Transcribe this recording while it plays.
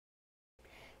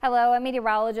Hello, I'm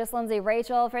meteorologist Lindsay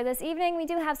Rachel. For this evening, we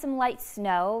do have some light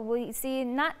snow. We see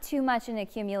not too much in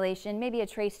accumulation, maybe a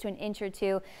trace to an inch or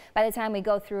two by the time we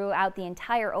go throughout the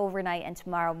entire overnight and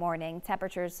tomorrow morning.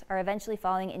 Temperatures are eventually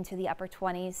falling into the upper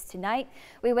 20s tonight.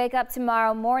 We wake up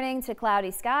tomorrow morning to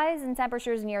cloudy skies and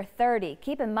temperatures near 30.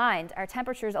 Keep in mind, our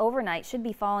temperatures overnight should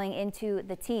be falling into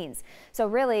the teens. So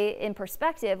really, in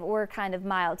perspective, we're kind of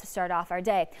mild to start off our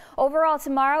day. Overall,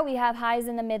 tomorrow we have highs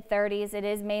in the mid-30s. It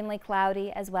is mainly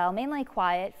cloudy as well, mainly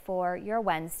quiet for your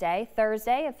Wednesday.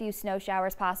 Thursday, a few snow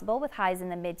showers possible with highs in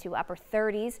the mid to upper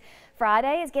 30s.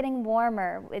 Friday is getting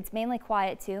warmer. It's mainly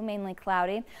quiet too, mainly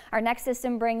cloudy. Our next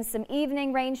system brings some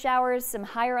evening rain showers, some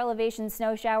higher elevation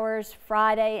snow showers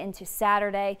Friday into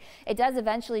Saturday. It does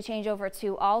eventually change over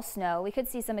to all snow. We could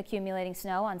see some accumulating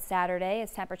snow on Saturday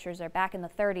as temperatures are back in the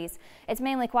 30s. It's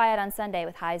mainly quiet on Sunday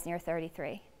with highs near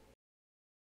 33.